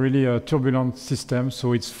is a really turbulent system,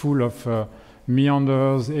 so it's full of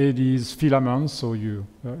meanders, eddies, filaments. So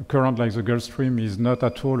current like the Gulf Stream is not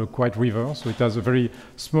at all a quiet river, so it has a very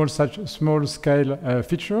small scale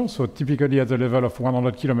feature, so typically at the level of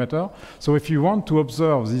 100 kilometers. So if you want to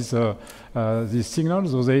observe these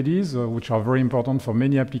signals, those eddies, which are very important for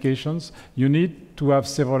many applications, you need to have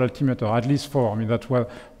several altimeters, at least 4. I mean, that's why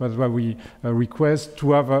we request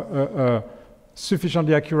to have a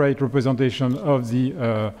sufficiently accurate representation of the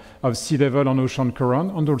of sea level and ocean current,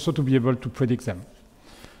 and also to be able to predict them.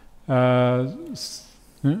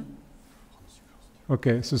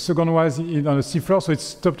 Okay, so second one is on the seafloor, so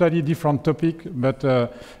it's totally different topic, but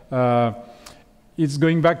it's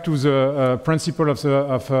going back to the principle of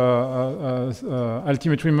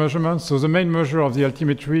altimetry measurements. So the main measure of the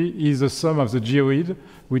altimetry is the sum of the geoid,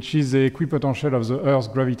 which is the equipotential of the Earth's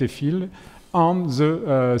gravity field, on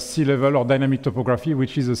the sea level or dynamic topography,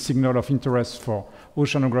 which is a signal of interest for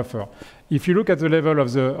oceanographer. If you look at the level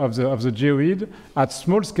of the geoid, at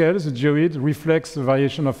small scales, the geoid reflects the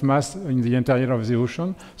variation of mass in the interior of the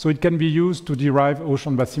ocean, so it can be used to derive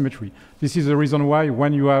ocean bathymetry. This is the reason why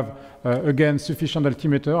when you have, again, sufficient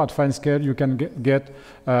altimeter at fine scale, you can get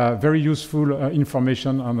very useful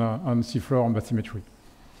information on seafloor and bathymetry.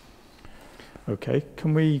 Okay,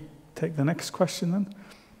 can we take the next question then?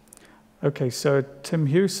 Okay, so Tim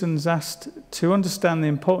Hewson's asked, to understand the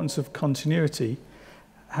importance of continuity,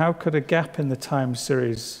 how could a gap in the time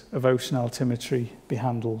series of ocean altimetry be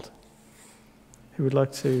handled? Who would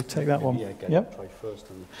like to take that one? I can try first.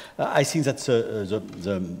 I think that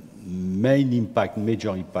the main impact,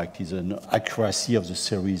 major impact, is an accuracy of the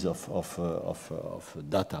series of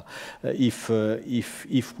data. If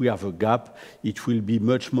we have a gap, it will be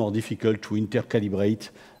much more difficult to intercalibrate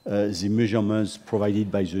the measurements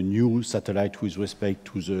provided by the new satellite with respect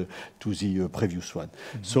to the previous one.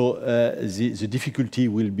 Mm-hmm. So the difficulty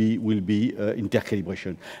will be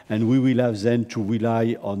intercalibration, and we will have then to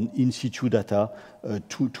rely on in situ data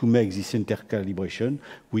to make this intercalibration,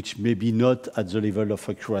 which may be not at the level of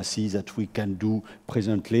accuracy that we can do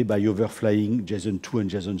presently by overflying JSON 2 and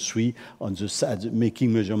JSON 3 on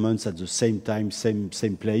making measurements at the same time,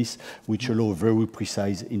 same place, which allow very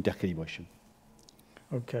precise intercalibration.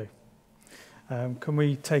 Okay. Can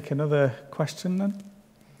we take another question then?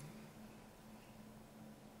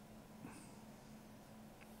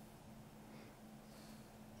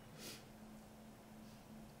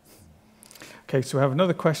 Okay, so we have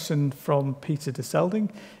another question from Peter de Selding.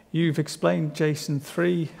 You've explained JSON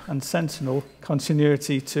 3 and Sentinel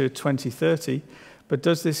continuity to 2030, but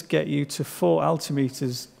does this get you to 4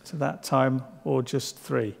 altimeters to that time or just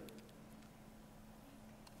 3?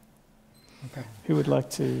 Okay. Who would like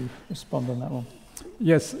to respond on that one?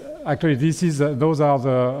 Yes, actually, those are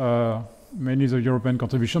the mainly the European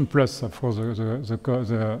contribution, plus of course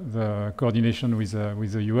the coordination with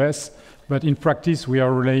the US. But in practice, we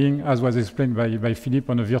are relying, as was explained by Philippe,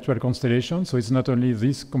 on a virtual constellation. So it's not only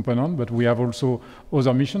this component, but we have also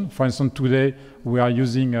other missions. For instance, today we are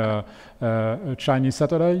using a Chinese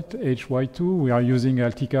satellite, HY2. We are using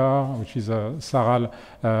Altica, which is a Saral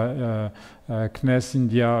CNES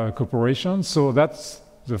India cooperation. So that's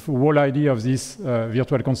the whole idea of this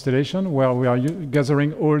virtual constellation, where we are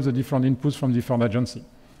gathering all the different inputs from different agencies.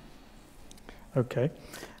 Okay.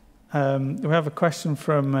 We have a question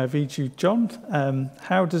from Viju John.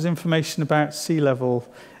 How does information about sea level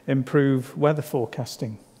improve weather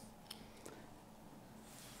forecasting?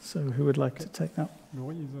 So who would like to take that?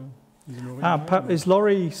 Laurie is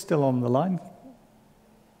Laurie still on the line?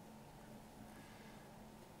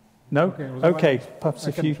 No? Okay, perhaps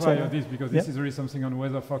if you try this, because this is really something on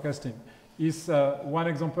weather forecasting. One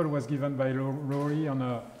example was given by Laurie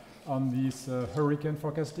on on this hurricane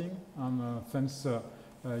forecasting. And thanks,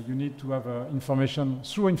 you need to have information,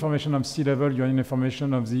 through information of sea level, you have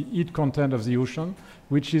information of the heat content of the ocean,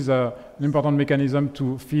 which is an important mechanism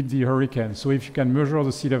to feed the hurricane. So if you can measure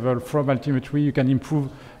the sea level from altimetry, you can improve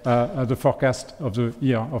the forecast of the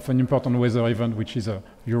year of an important weather event, which is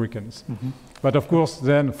hurricanes. But of course,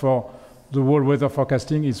 then for the whole weather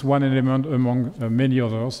forecasting, it's one element among many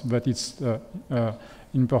others, but it's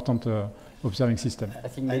important observing system. I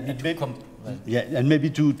think maybe maybe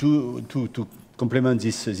to complement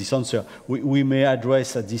this answer, we may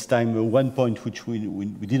address at this time one point which we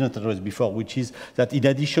didn't address before, which is that in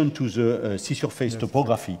addition to the sea surface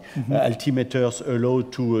topography, altimeters allow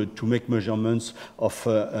to make measurements of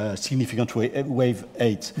significant wave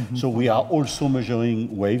height. So we are also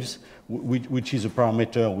measuring waves, which is a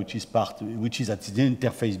parameter which is at the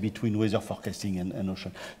interface between weather forecasting and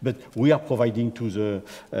ocean. But we are providing to the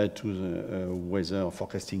weather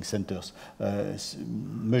forecasting centers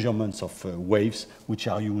measurements of waves, which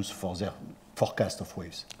are used for their forecast of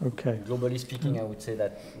waves. Okay. Globally speaking, I would say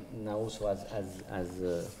that now also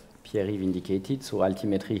as Pierre-Yves indicated, so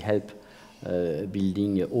altimetry help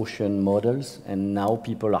building ocean models, and now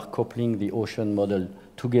people are coupling the ocean model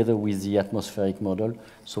together with the atmospheric model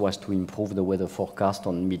so as to improve the weather forecast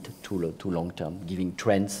on mid to long term, giving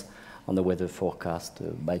trends on the weather forecast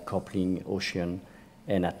by coupling ocean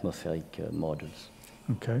and atmospheric models.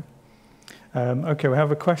 Okay. Okay, we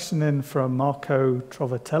have a question in from Marco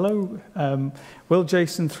Trovatello. Will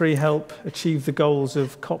JSON 3 help achieve the goals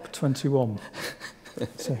of COP21?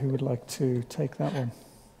 So who would like to take that one?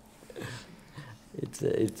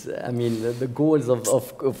 I mean, the goals of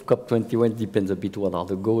COP21 depends a bit what are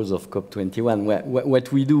the goals of COP21.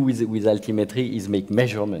 What we do with altimetry is make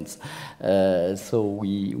measurements. So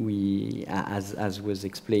we as was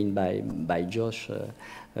explained by Josh,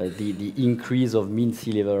 the increase of mean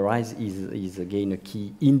sea level rise is again a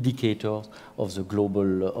key indicator of the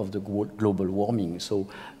global warming. So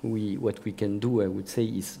what we can do, I would say,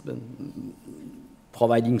 is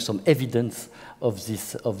providing some evidence of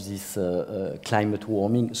this climate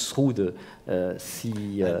warming through the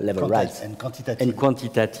sea level rise and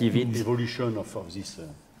quantitative evolution of this.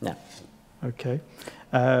 Yeah. Okay.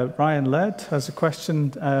 Ryan Laird has a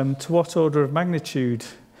question. To what order of magnitude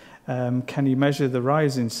can you measure the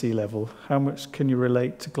rise in sea level? How much can you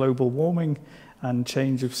relate to global warming and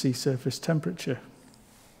change of sea surface temperature?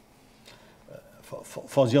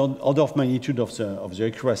 For the order of magnitude of the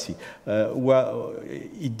accuracy, well,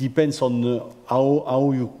 it depends on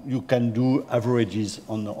how you can do averages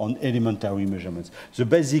on elementary measurements. The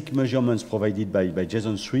basic measurements provided by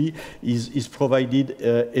JSON 3 is provided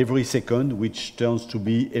every second, which turns to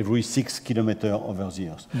be every 6 kilometers over the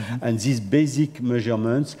Earth. And these basic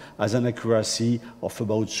measurements has an accuracy of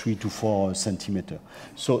about 3 to 4 centimeters.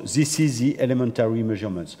 So this is the elementary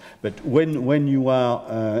measurements. But when you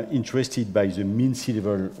are interested by the mean sea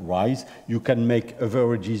level rise, you can make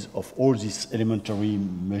averages of all these elementary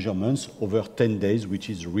measurements over 10 days, which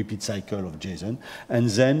is a repeat cycle of JSON. And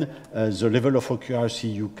then the level of accuracy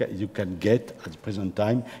you can get at the present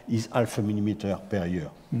time is 0.5 millimeter per year.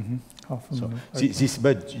 So okay.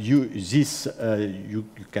 You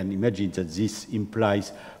can imagine that this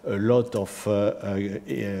implies a lot of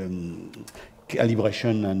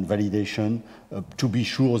calibration and validation to be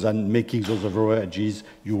sure that making those averages,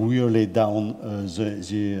 you really down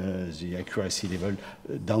the accuracy level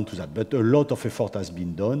down to that. But a lot of effort has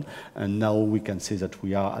been done, and now we can say that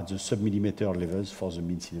we are at the sub-millimeter levels for the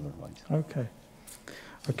mean sea level rise. Okay.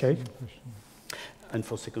 Okay. And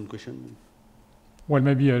for second question? Well,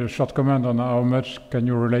 maybe a short comment on how much can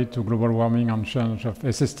you relate to global warming and change of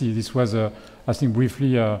SST. This was, I think,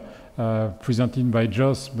 briefly presented by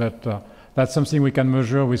Joss, but that's something we can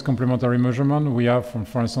measure with complementary measurement. We have,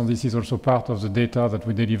 for instance, this is also part of the data that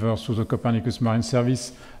we deliver through the Copernicus Marine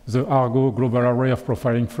Service, the Argo global array of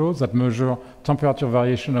profiling flows that measure temperature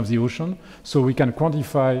variation of the ocean. So we can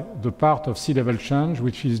quantify the part of sea level change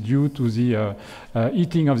which is due to the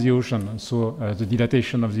heating of the ocean, so the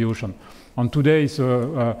dilatation of the ocean. And today, it's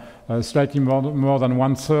slightly more than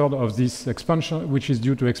 1/3 of this expansion, which is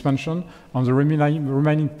due to expansion. And the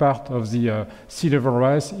remaining part of the sea level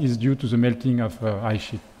rise is due to the melting of ice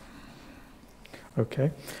sheet.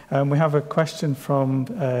 Okay. We have a question from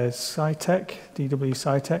SciTech, DW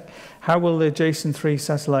SciTech. How will the JSON 3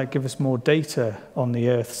 satellite give us more data on the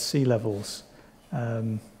Earth's sea levels?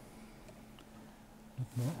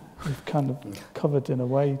 We've kind of covered in a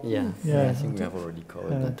way. Yeah, I think we have already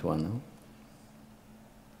covered that one. Huh?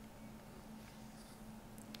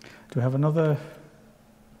 Do we have another?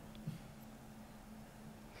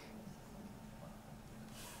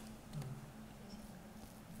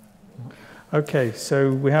 Okay,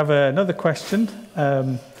 so we have another question.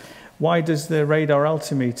 Why does the radar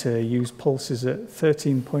altimeter use pulses at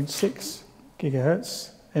 13.6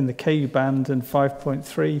 gigahertz in the Ku band and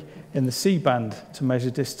 5.3 in the C band to measure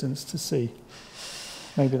distance to sea?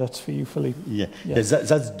 Maybe that's for you, Philippe. Yeah,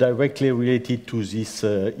 that's directly related to this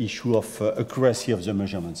issue of accuracy of the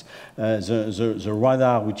measurements. The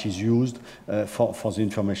radar which is used for the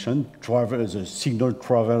information, the signal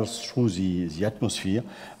travels through the atmosphere,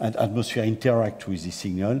 and atmosphere interact with the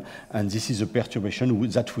signal, and this is a perturbation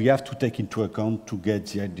that we have to take into account to get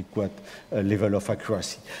the adequate level of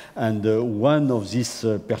accuracy. And one of these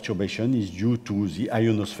perturbations is due to the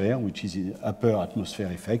ionosphere, which is the upper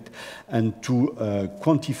atmosphere effect, and to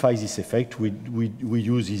quantify this effect, we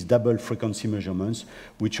use these double frequency measurements,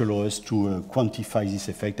 which allow us to quantify this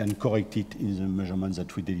effect and correct it in the measurements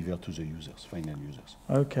that we deliver to the users, final users.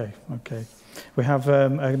 Okay, okay. We have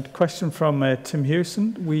a question from Tim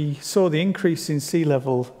Hewson. We saw the increase in sea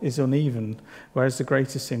level is uneven. Where's the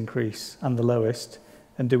greatest increase and the lowest?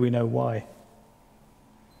 And do we know why?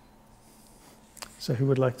 So who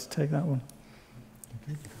would like to take that one?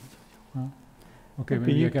 Okay,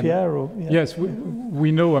 maybe you, Pierre, or, yeah. Yes,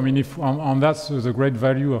 we know. I mean, if on that, so the great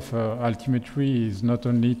value of altimetry is not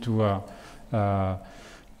only to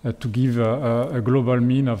give a global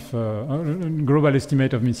mean of global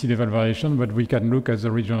estimate of mean sea level variation, but we can look at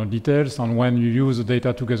the regional details. And when you use the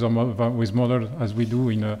data together with models, as we do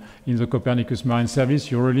in the Copernicus Marine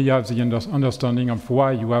Service, you really have the understanding of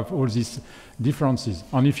why you have all these differences.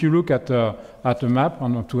 And if you look at a map,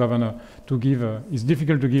 and to give it's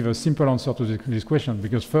difficult to give a simple answer to this question,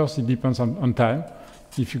 because first it depends on time.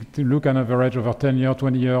 If you look at an average over 10 years,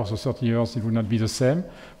 20 years, or 30 years, it will not be the same.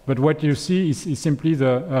 But what you see is simply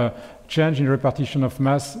the change in repartition of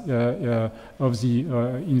mass in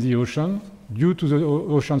the ocean due to the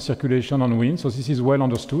ocean circulation and wind. So this is well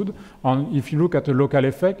understood. And if you look at the local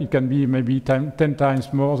effect, it can be maybe 10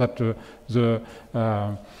 times more than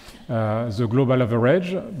the global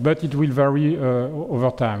average, but it will vary over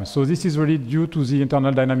time. So this is really due to the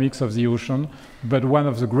internal dynamics of the ocean, but one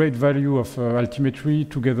of the great value of altimetry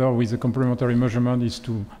together with the complementary measurement is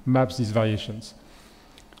to map these variations.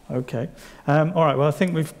 Okay. All right, well, I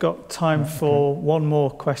think we've got time for one more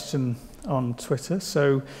question on Twitter.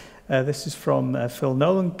 So this is from Phil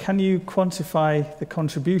Nolan. Can you quantify the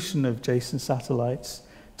contribution of JSON satellites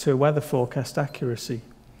to weather forecast accuracy?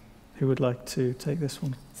 Who would like to take this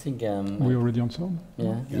one? I think we already answered.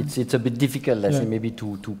 Yeah, it's a bit difficult, let's say, maybe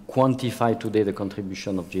to quantify today the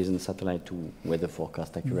contribution of JSON satellite to weather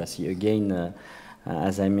forecast accuracy. Again,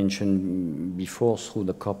 as I mentioned before, through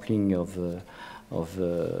the coupling of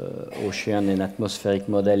ocean and atmospheric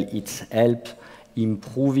model, it's helped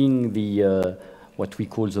improving the what we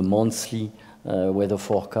call the monthly weather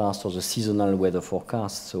forecast or the seasonal weather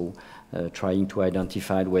forecast. So trying to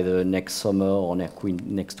identify whether next summer or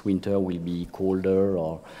next winter will be colder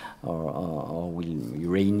or will be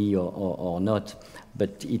rainy or not.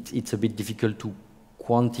 But it's a bit difficult to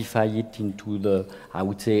quantify it into the, I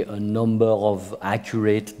would say, a number of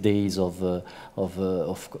accurate days of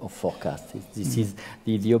forecast. This is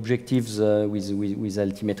the objectives with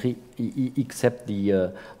altimetry, except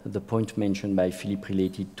the point mentioned by Philippe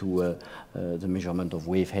related to the measurement of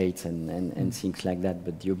wave heights and things like that.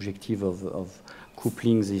 But the objective of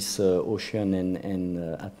coupling this ocean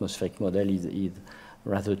and atmospheric model is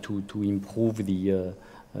rather to improve the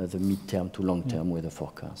mid-term to long-term weather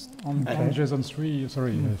forecast. On JSON 3,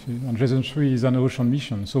 sorry, on JSON 3 is an ocean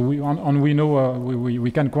mission. So we know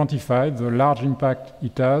we can quantify the large impact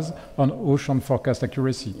it has on ocean forecast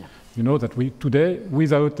accuracy. Yeah. You know that today,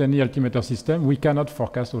 without any altimeter system, we cannot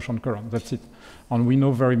forecast ocean current. That's it. And we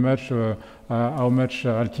know very much how much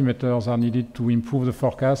altimeters are needed to improve the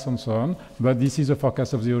forecast and so on. But this is a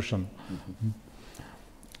forecast of the ocean.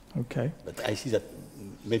 Okay. But I see that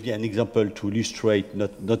maybe an example to illustrate,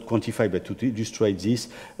 not quantify, but to illustrate this,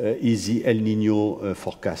 is the El Nino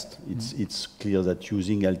forecast. It's clear that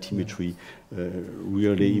using altimetry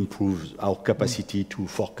really improves our capacity to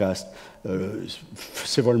forecast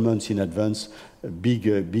several months in advance big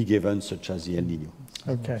events such as the El Nino.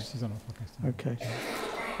 Okay. Okay.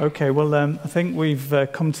 Okay. Well, I think we've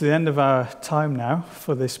come to the end of our time now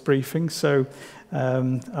for this briefing. So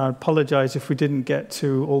I apologize if we didn't get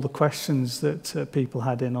to all the questions that people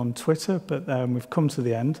had in on Twitter, but we've come to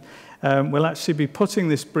the end. We'll actually be putting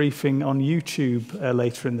this briefing on YouTube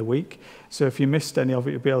later in the week. So if you missed any of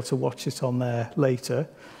it, you'll be able to watch it on there later.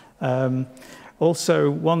 Also,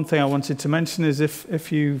 one thing I wanted to mention is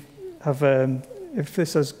if you have, if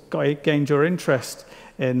this has gained your interest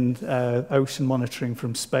in ocean monitoring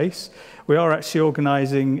from space. We are actually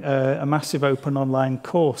organising a massive open online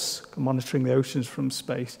course monitoring the oceans from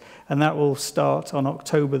space, and that will start on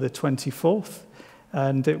October the 24th,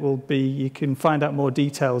 and it will be, you can find out more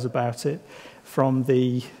details about it from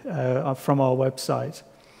our website.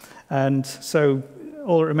 And so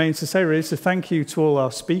all it remains to say really is a thank you to all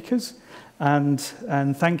our speakers, and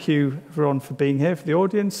thank you everyone for being here, for the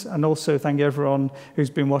audience, and also thank you everyone who's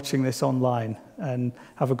been watching this online, and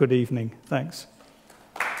have a good evening. Thanks.